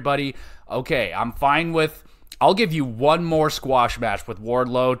smash everybody? Okay, I'm fine with... I'll give you one more squash match with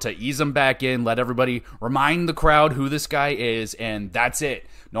Wardlow to ease him back in, let everybody remind the crowd who this guy is, and that's it.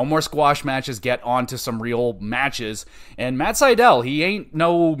 No more squash matches, get on to some real matches. And Matt Sydal, he ain't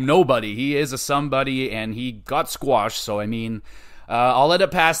nobody. He is a somebody, and he got squashed, so I mean... I'll let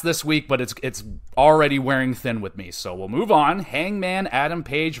it pass this week, but it's already wearing thin with me. So we'll move on. Hangman Adam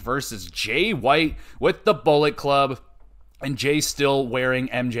Page versus Jay White with the Bullet Club. And Jay still wearing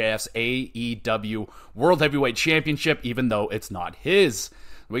MJF's AEW World Heavyweight Championship, even though it's not his.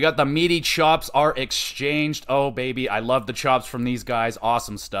 We got the meaty chops are exchanged. Oh, baby, I love the chops from these guys.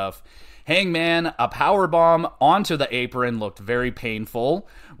 Awesome stuff. Hangman, a powerbomb onto the apron, looked very painful.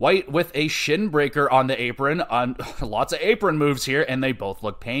 White with a shin breaker on the apron. Lots of apron moves here, and they both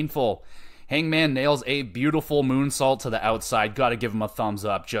look painful. Hangman nails a beautiful moonsault to the outside. Gotta give him a thumbs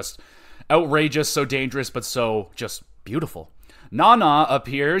up. Just outrageous, so dangerous, but so just beautiful. Nana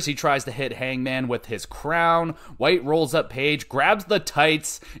appears. He tries to hit Hangman with his crown. White rolls up Page, grabs the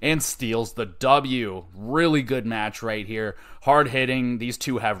tights, and steals the W. Really good match right here. Hard hitting. These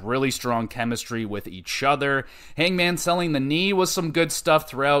two have really strong chemistry with each other. Hangman selling the knee was some good stuff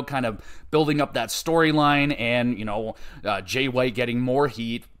throughout, kind of building up that storyline, and, Jay White getting more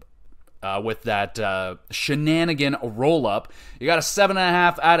heat. With that shenanigan roll-up. You got a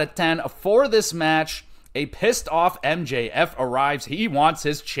 7.5 out of 10 for this match. A pissed-off MJF arrives. He wants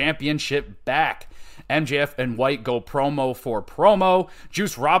his championship back. MJF and White go promo for promo.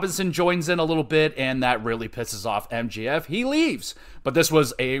 Juice Robinson joins in a little bit, and that really pisses off MJF. He leaves. But this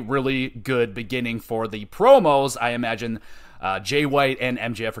was a really good beginning for the promos. I imagine Jay White and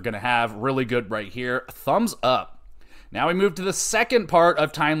MJF are going to have really good right here. Thumbs up. Now we move to the second part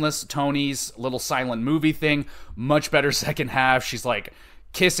of Timeless Tony's little silent movie thing. Much better second half. She's like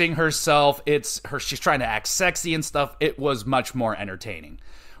kissing herself. She's trying to act sexy and stuff. It was much more entertaining.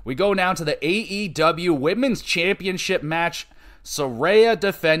 We go now to the AEW Women's Championship match. Saraya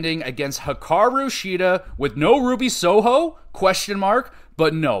defending against Hikaru Shida with no Ruby Soho? ?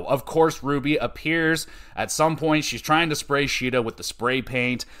 But no, of course Ruby appears. At some point, she's trying to spray Shida with the spray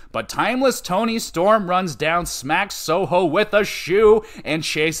paint, but Timeless Toni Storm runs down, smacks Soho with a shoe, and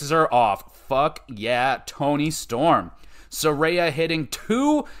chases her off. Fuck yeah, Toni Storm. Saraya hitting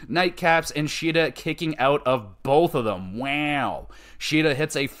 2 nightcaps and Shida kicking out of both of them. Wow. Shida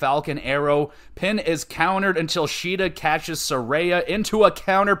hits a Falcon Arrow. Pin is countered until Shida catches Saraya into a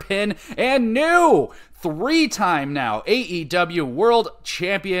counter pin. And new 3-time now AEW World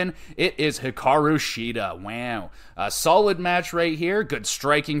Champion. It is Hikaru Shida. Wow. A solid match right here. Good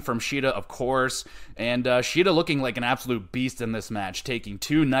striking from Shida, of course. And Shida looking like an absolute beast in this match. Taking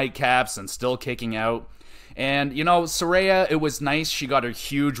 2 nightcaps and still kicking out. And, Saraya, it was nice. She got a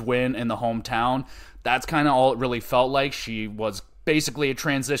huge win in the hometown. That's kind of all it really felt like. She was basically a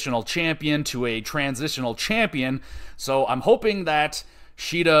transitional champion to a transitional champion. So I'm hoping that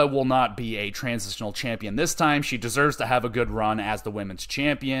Shida will not be a transitional champion this time. She deserves to have a good run as the women's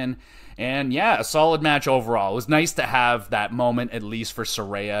champion. And yeah, a solid match overall. It was nice to have that moment, at least for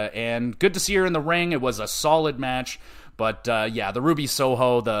Saraya. And good to see her in the ring. It was a solid match. But yeah, the Ruby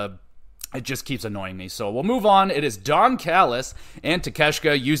Soho, it just keeps annoying me. So we'll move on. It is Don Callis and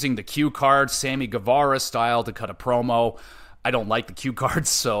Takeshita using the cue card, Sammy Guevara style, to cut a promo. I don't like the cue cards,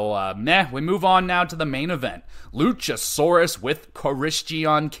 so meh. We move on now to the main event. Luchasaurus with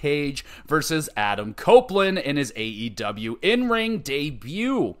Christian Cage versus Adam Copeland in his AEW in-ring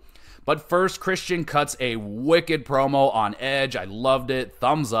debut. But first, Christian cuts a wicked promo on Edge. I loved it.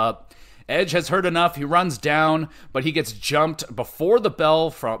 Thumbs up. Edge has heard enough. He runs down, but he gets jumped before the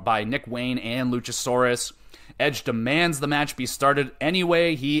bell by Nick Wayne and Luchasaurus. Edge demands the match be started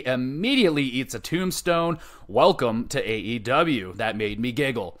anyway. He immediately eats a tombstone. Welcome to AEW. That made me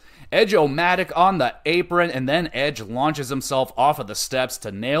giggle. Edge-o-matic on the apron, and then Edge launches himself off of the steps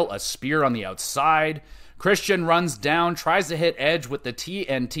to nail a spear on the outside. Christian runs down, tries to hit Edge with the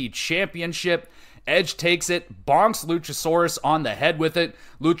TNT Championship. Edge takes it, bonks Luchasaurus on the head with it.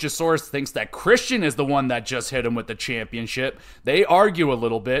 Luchasaurus thinks that Christian is the one that just hit him with the championship. They argue a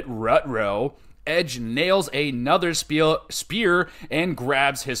little bit, rut-row. Edge nails another spear and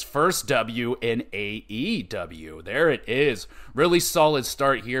grabs his first W in AEW. There it is. Really solid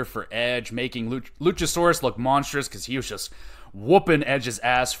start here for Edge, making Luchasaurus look monstrous because he was just whooping Edge's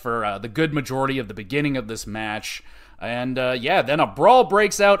ass for the good majority of the beginning of this match. And then a brawl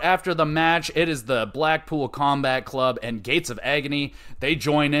breaks out after the match. It is the Blackpool Combat Club and Gates of Agony. They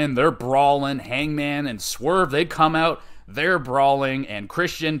join in. They're brawling. Hangman and Swerve, they come out. They're brawling, and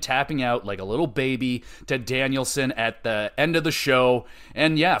Christian tapping out like a little baby to Danielson at the end of the show.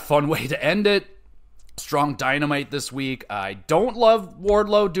 And yeah, fun way to end it. Strong Dynamite this week. I don't love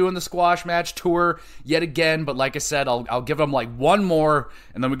Wardlow doing the squash match tour yet again, but like I said, I'll give him like one more,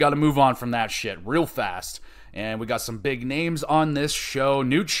 and then we got to move on from that shit real fast. And we got some big names on this show.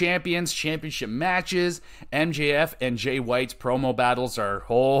 New champions, championship matches. MJF and Jay White's promo battles are,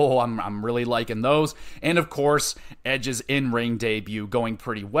 I'm really liking those. And of course, Edge's in-ring debut going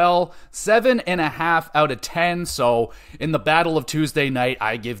pretty well. 7.5 out of 10. So in the Battle of Tuesday night,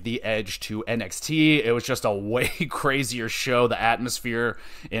 I give the edge to NXT. It was just a way crazier show. The atmosphere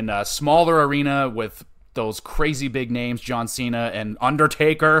in a smaller arena with those crazy big names, John Cena and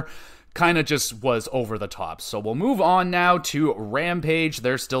Undertaker, kind of just was over the top. So we'll move on now to Rampage.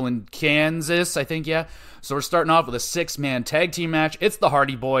 They're still in Kansas, I think, yeah. So we're starting off with a 6-man tag team match. It's the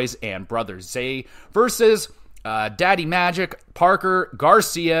Hardy Boys and Brother Zay versus Daddy Magic, Parker,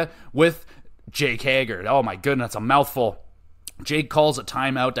 Garcia with Jake Hager. Oh my goodness, a mouthful. Jake calls a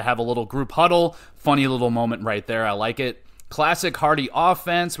timeout to have a little group huddle. Funny little moment right there. I like it. Classic Hardy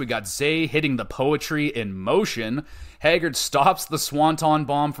offense. We got Zay hitting the poetry in motion. Haggard stops the Swanton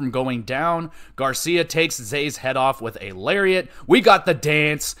Bomb from going down. Garcia takes Zay's head off with a lariat. We got the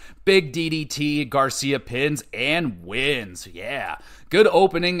dance. Big DDT. Garcia pins and wins. Yeah. Good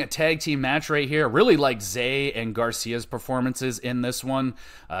opening tag team match right here. Really like Zay and Garcia's performances in this one.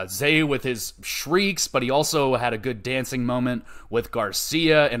 Zay with his shrieks, but he also had a good dancing moment with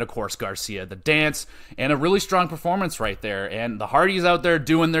Garcia. And of course, Garcia the dance. And a really strong performance right there. And the Hardys out there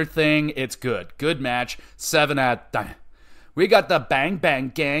doing their thing. It's good. Good match. 7 out of 10. We got the Bang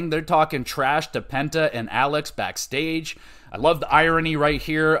Bang Gang. They're talking trash to Penta and Alex backstage. I love the irony right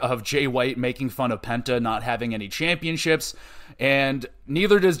here of Jay White making fun of Penta not having any championships. And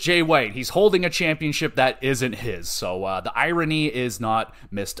neither does Jay White. He's holding a championship that isn't his. So the irony is not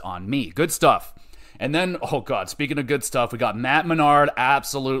missed on me. Good stuff. And then, oh God, speaking of good stuff, we got Matt Menard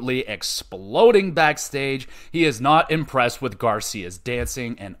absolutely exploding backstage. He is not impressed with Garcia's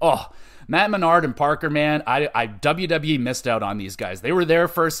dancing. And Matt Menard and Parker, man, WWE missed out on these guys. They were there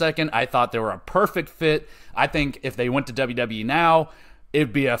for a second. I thought they were a perfect fit. I think if they went to WWE now,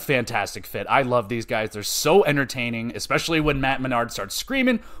 it'd be a fantastic fit. I love these guys. They're so entertaining, especially when Matt Menard starts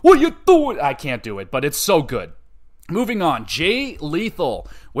screaming, "What you doing?" I can't do it, but it's so good. Moving on, Jay Lethal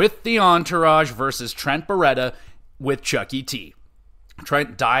with the Entourage versus Trent Beretta with Chucky T.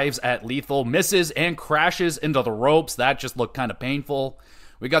 Trent dives at Lethal, misses, and crashes into the ropes. That just looked kind of painful.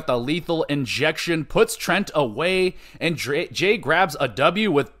 We got the lethal injection, puts Trent away, and Jay grabs a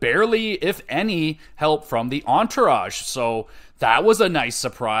W with barely, if any, help from the Entourage. So that was a nice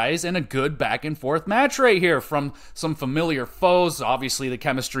surprise and a good back and forth match right here from some familiar foes. Obviously, the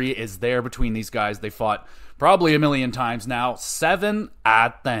chemistry is there between these guys. They fought probably a million times now. 7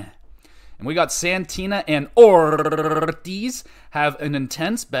 at 10. And we got Santina and Ortiz have an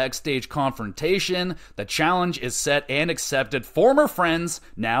intense backstage confrontation. The challenge is set and accepted. Former friends,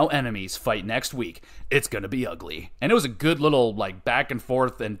 now enemies, fight next week. It's going to be ugly. And it was a good little back and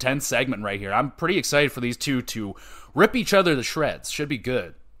forth intense segment right here. I'm pretty excited for these two to rip each other to shreds. Should be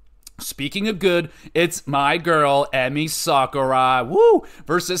good. Speaking of good, it's my girl, Emi Sakura,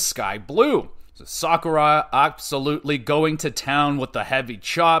 versus Sky Blue. Sakura absolutely going to town with the heavy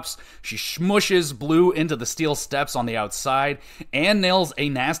chops. She smushes Blue into the steel steps on the outside and nails a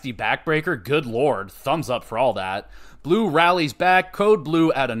nasty backbreaker. Good lord, thumbs up for all that. Blue rallies back, Code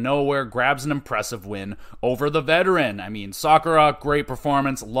Blue out of nowhere grabs an impressive win over the veteran. I mean, Sakura, great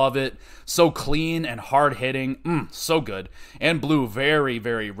performance, love it. So clean and hard-hitting, so good. And Blue, very,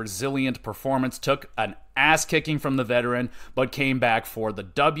 very resilient performance, took an ass-kicking from the veteran, but came back for the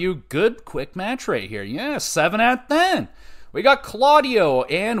W. Good, quick match right here. Yeah, 7 out of 10. We got Claudio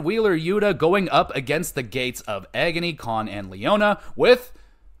and Wheeler Yuta going up against the Gates of Agony, Khan and Leona, with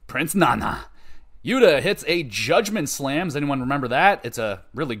Prince Nana. Yuta hits a Judgment Slam. Does anyone remember that? It's a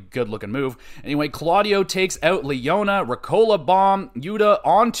really good-looking move. Anyway, Claudio takes out Leona, Ricola Bomb, Yuta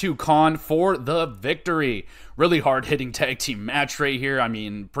onto Khan for the victory. Really hard-hitting tag team match right here. I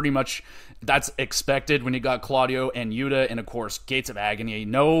mean, pretty much that's expected when you got Claudio and Yuta, and of course, Gates of Agony.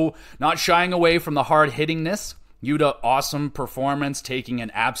 No, not shying away from the hard-hittingness. Yuta, awesome performance, taking an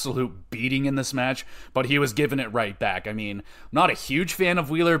absolute beating in this match, but he was giving it right back. I mean, I'm not a huge fan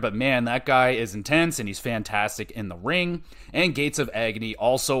of Wheeler, but man, that guy is intense, and he's fantastic in the ring. And Gates of Agony,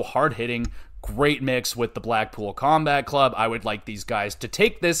 also hard-hitting, great mix with the Blackpool Combat Club. I would like these guys to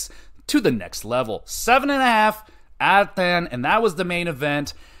take this to the next level. 7.5 out of 10, and that was the main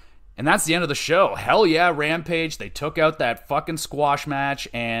event. And that's the end of the show. Hell yeah, Rampage. They took out that fucking squash match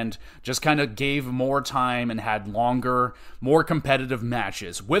and just kind of gave more time and had longer, more competitive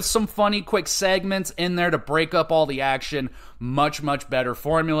matches with some funny, quick segments in there to break up all the action. Much, much better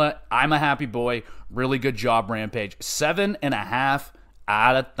formula. I'm a happy boy. Really good job, Rampage. 7.5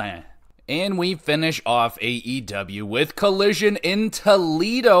 out of 10. And we finish off AEW with Collision in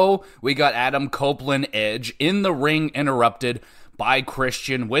Toledo. We got Adam Copeland Edge in the ring interrupted by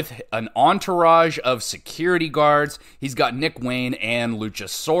Christian with an entourage of security guards. He's got Nick Wayne and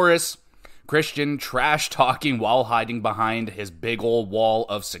Luchasaurus. Christian trash talking while hiding behind his big old wall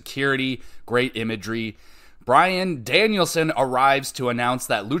of security. Great imagery. Bryan Danielson arrives to announce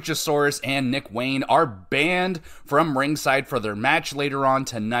that Luchasaurus and Nick Wayne are banned from ringside for their match later on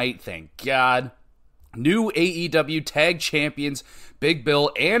tonight. Thank God. New AEW Tag Champions Big Bill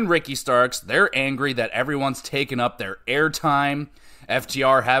and Ricky Starks, they're angry that everyone's taken up their airtime.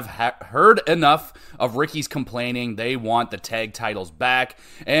 FTR have heard enough of Ricky's complaining. They want the tag titles back.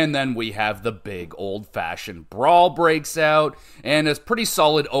 And then we have the big old-fashioned brawl breaks out. And it's pretty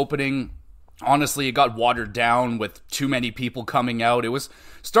solid opening. Honestly, it got watered down with too many people coming out. It was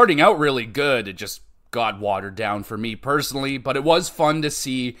starting out really good. It just got watered down for me personally, but it was fun to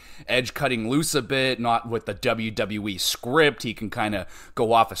see Edge cutting loose a bit, not with the WWE script. He can kind of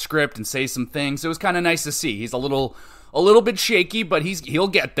go off a script and say some things. It was kind of nice to see. He's a little bit shaky, but he'll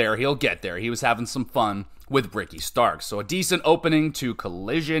get there. He'll get there. He was having some fun with Ricky Starks. So a decent opening to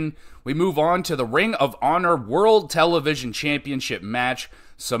Collision. We move on to the Ring of Honor World Television Championship match.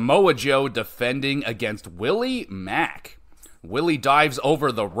 Samoa Joe defending against Willie Mack. Willie dives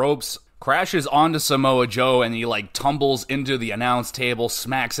over the ropes, crashes onto Samoa Joe, and he tumbles into the announce table,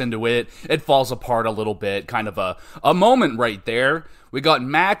 smacks into it. It falls apart a little bit. Kind of a moment right there. We got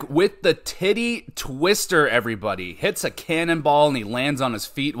Mack with the titty twister, everybody. Hits a cannonball and he lands on his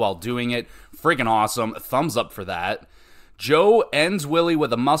feet while doing it. Friggin' awesome. Thumbs up for that. Joe ends Willie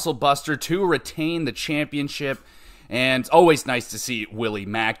with a muscle buster to retain the championship. And it's always nice to see Willie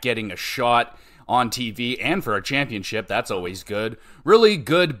Mack getting a shot on TV and for a championship. That's always good. Really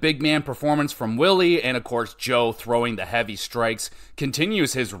good big man performance from Willie, and of course Joe throwing the heavy strikes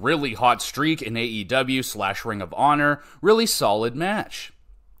continues his really hot streak in AEW / Ring of Honor. Really solid match.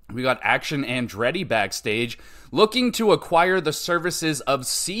 We got Action Andretti backstage looking to acquire the services of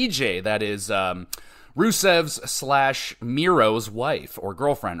CJ, that is Rusev's / Miro's wife or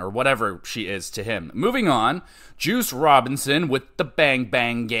girlfriend or whatever she is to him. Moving on, Juice Robinson with the Bang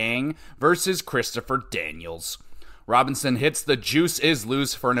Bang Gang versus Christopher Daniels. Robinson hits the Juice is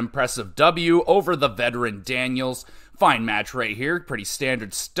Loose for an impressive W over the veteran Daniels. Fine match right here, pretty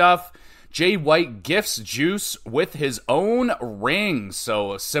standard stuff. Jay White gifts Juice with his own ring,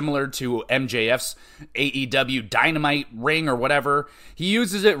 so similar to MJF's AEW Dynamite ring or whatever. He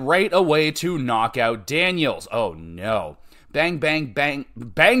uses it right away to knock out Daniels. Oh no. Bang Bang Bang,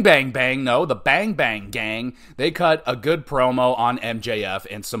 Bang Bang Bang, no, the Bang Bang Gang. They cut a good promo on MJF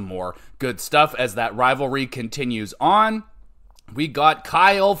and some more good stuff as that rivalry continues on. We got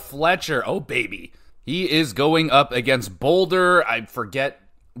Kyle Fletcher. Oh baby. He is going up against Boulder. I forget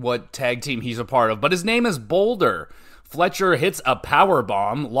what tag team he's a part of, but his name is Boulder. Fletcher hits a power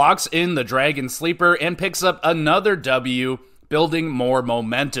bomb, locks in the Dragon Sleeper, and picks up another W, building more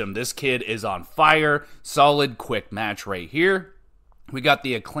momentum. This kid is on fire. Solid, quick match right here. We got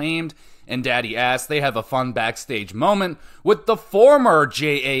the Acclaimed and Daddy Ass. They have a fun backstage moment with the former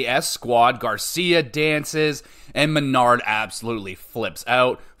JAS squad. Garcia dances, and Menard absolutely flips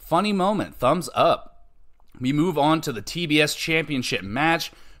out. Funny moment. Thumbs up. We move on to the TBS Championship match.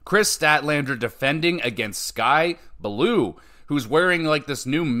 Chris Statlander defending against Sky Blue, who's wearing this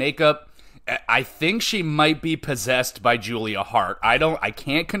new makeup. I think she might be possessed by Julia Hart. I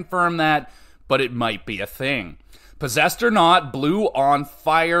can't confirm that, but it might be a thing. Possessed or not, Blue on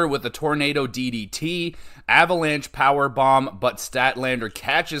fire with a tornado DDT, avalanche power bomb, but Statlander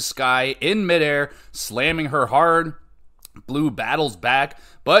catches Sky in midair, slamming her hard. Blue battles back,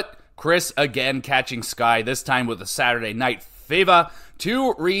 but Chris again catching Sky, this time with a Saturday Night Fever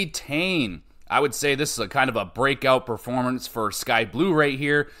to retain. I would say this is a kind of a breakout performance for Sky Blue right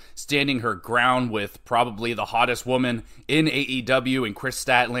here, standing her ground with probably the hottest woman in AEW and Chris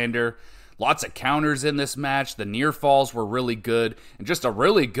Statlander. Lots of counters in this match. The near falls were really good, and just a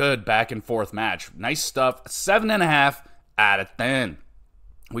really good back and forth match. Nice stuff. 7.5 out of 10.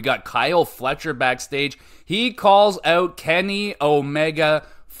 We got Kyle Fletcher backstage. He calls out Kenny Omega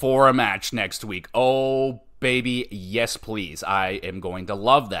for a match next week. Oh, baby, yes, please. I am going to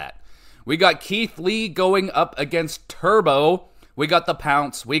love that. We got Keith Lee going up against Turbo. We got the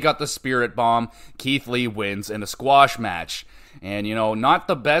Pounce. We got the Spirit Bomb. Keith Lee wins in a squash match. And, you know, not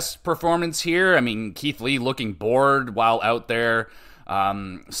the best performance here. I mean, Keith Lee looking bored while out there.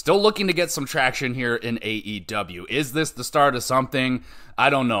 Still looking to get some traction here in AEW. Is this the start of something?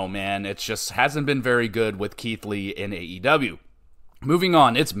 I don't know, man. It just hasn't been very good with Keith Lee in AEW. Moving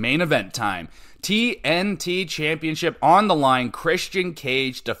on, it's main event time. TNT Championship on the line. Christian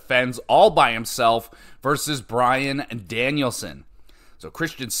Cage defends all by himself versus Bryan Danielson. So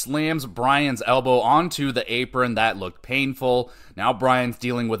Christian slams Bryan's elbow onto the apron. That looked painful. Now Bryan's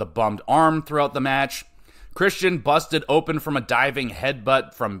dealing with a bummed arm throughout the match. Christian busted open from a diving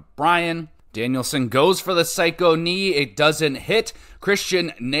headbutt from Bryan. Danielson goes for the psycho knee. It doesn't hit.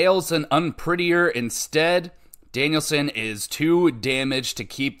 Christian nails an unprettier instead. Danielson is too damaged to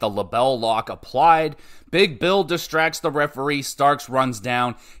keep the label lock applied. Big Bill distracts the referee. Starks runs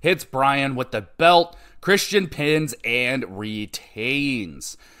down, hits Bryan with the belt. Christian pins and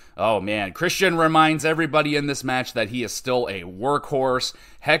retains. Oh man, Christian reminds everybody in this match that he is still a workhorse.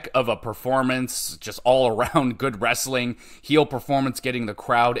 Heck of a performance, just all around good wrestling. Heel performance getting the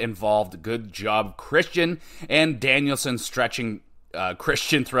crowd involved. Good job, Christian. And Danielson stretching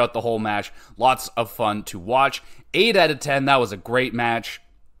Christian throughout the whole match. Lots of fun to watch. 8 out of 10. That was a great match.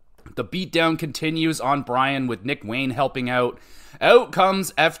 The beatdown continues on Bryan with Nick Wayne helping out. Out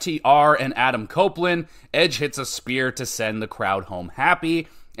comes FTR and Adam Copeland. Edge hits a spear to send the crowd home happy.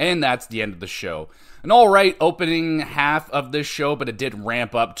 And that's the end of the show. An alright opening half of this show, but it did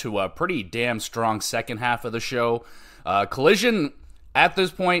ramp up to a pretty damn strong second half of the show. Collision, at this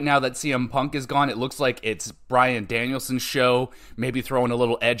point, now that CM Punk is gone, it looks like it's Bryan Danielson's show. Maybe throwing a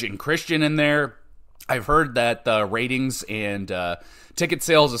little Edge and Christian in there. I've heard that the ratings and ticket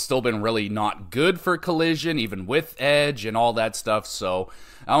sales has still been really not good for Collision, even with Edge and all that stuff. So,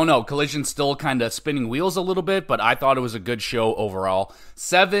 I don't know. Collision's still kind of spinning wheels a little bit, but I thought it was a good show overall.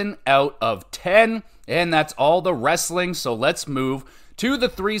 7 out of 10, and that's all the wrestling. So, let's move to the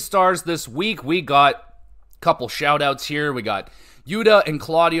 3 stars this week. We got a couple shout-outs here. We got Yuta and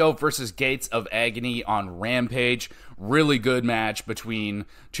Claudio versus Gates of Agony on Rampage. Really good match between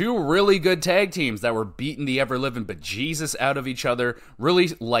two really good tag teams that were beating the ever-living bejesus out of each other. Really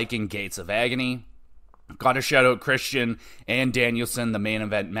liking Gates of Agony. Got to shout out Christian and Danielson, the main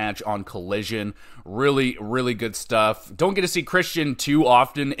event match on Collision. Really, really good stuff. Don't get to see Christian too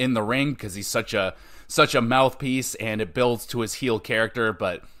often in the ring because he's such a mouthpiece and it builds to his heel character,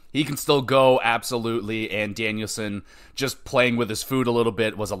 but he can still go, absolutely, and Danielson just playing with his food a little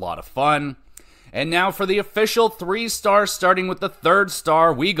bit was a lot of fun. And now for the official 3 stars, starting with the 3rd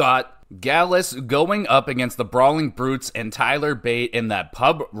star, we got Gallus going up against the Brawling Brutes and Tyler Bate in that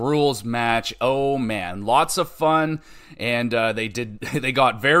Pub Rules match. Oh man, lots of fun, and they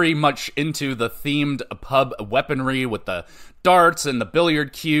got very much into the themed pub weaponry with the darts and the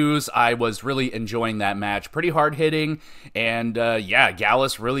billiard cues. I was really enjoying that match. Pretty hard hitting, and yeah,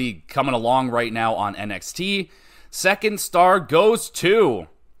 Gallus really coming along right now on NXT. 2nd star goes to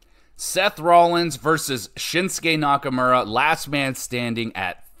Seth Rollins versus Shinsuke Nakamura, last man standing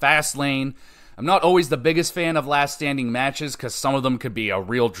at Fastlane. I'm not always the biggest fan of last standing matches because some of them could be a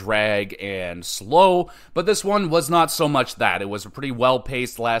real drag and slow, but this one was not so much that. It was a pretty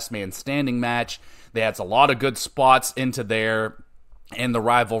well-paced last man standing match. They had a lot of good spots into there, and the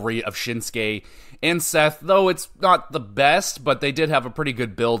rivalry of Shinsuke and Seth, though it's not the best, but they did have a pretty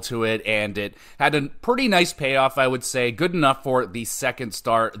good build to it, and it had a pretty nice payoff, I would say. Good enough for the 2nd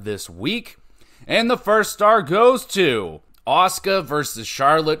star this week. And the 1st star goes to Asuka versus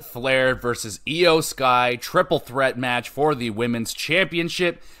Charlotte Flair versus Io Sky, triple threat match for the Women's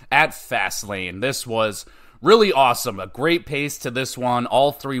Championship at Fastlane. This was really awesome. A great pace to this one.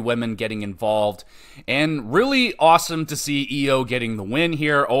 All 3 women getting involved. And really awesome to see Io getting the win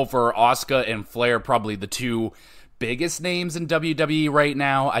here over Asuka and Flair, probably the 2 biggest names in WWE right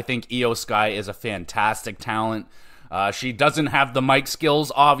now. I think Io Sky is a fantastic talent. She doesn't have the mic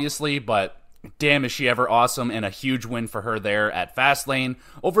skills, obviously, but damn is she ever awesome, and a huge win for her there at Fastlane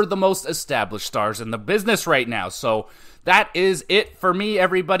over the most established stars in the business right now. So that is it for me,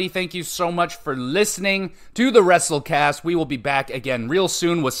 everybody. Thank you so much for listening to the WrestleCast. We will be back again real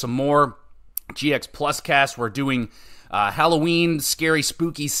soon with some more GX Plus cast. We're doing Halloween, scary,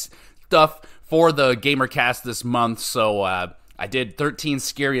 spooky stuff for the GamerCast this month. So I did 13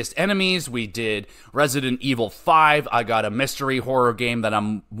 Scariest Enemies. We did Resident Evil 5. I got a mystery horror game that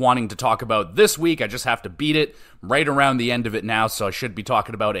I'm wanting to talk about this week. I just have to beat it. I'm right around the end of it now, so I should be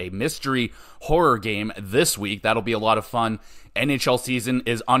talking about a mystery horror game this week. That'll be a lot of fun. NHL season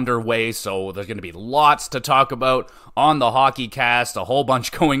is underway, so there's going to be lots to talk about on the hockey cast. A whole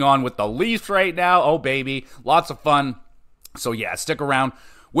bunch going on with the Leafs right now. Oh, baby. Lots of fun. So, yeah, stick around.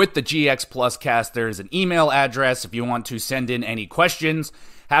 With the GX Plus cast, there's an email address if you want to send in any questions,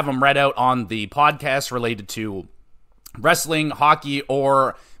 have them read out on the podcast related to wrestling, hockey,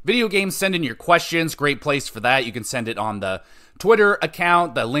 or video games. Send in your questions. Great place for that. You can send it on the Twitter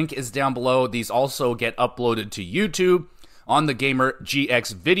account. The link is down below. These also get uploaded to YouTube on the Gamer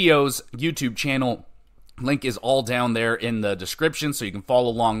GX Videos YouTube channel. Link is all down there in the description, so you can follow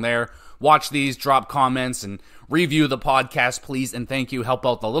along there. Watch these, drop comments, and review the podcast, please, and thank you. Help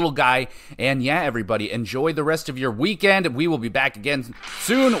out the little guy. And yeah, everybody, enjoy the rest of your weekend. We will be back again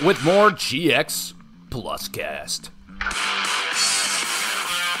soon with more GX Plus Cast.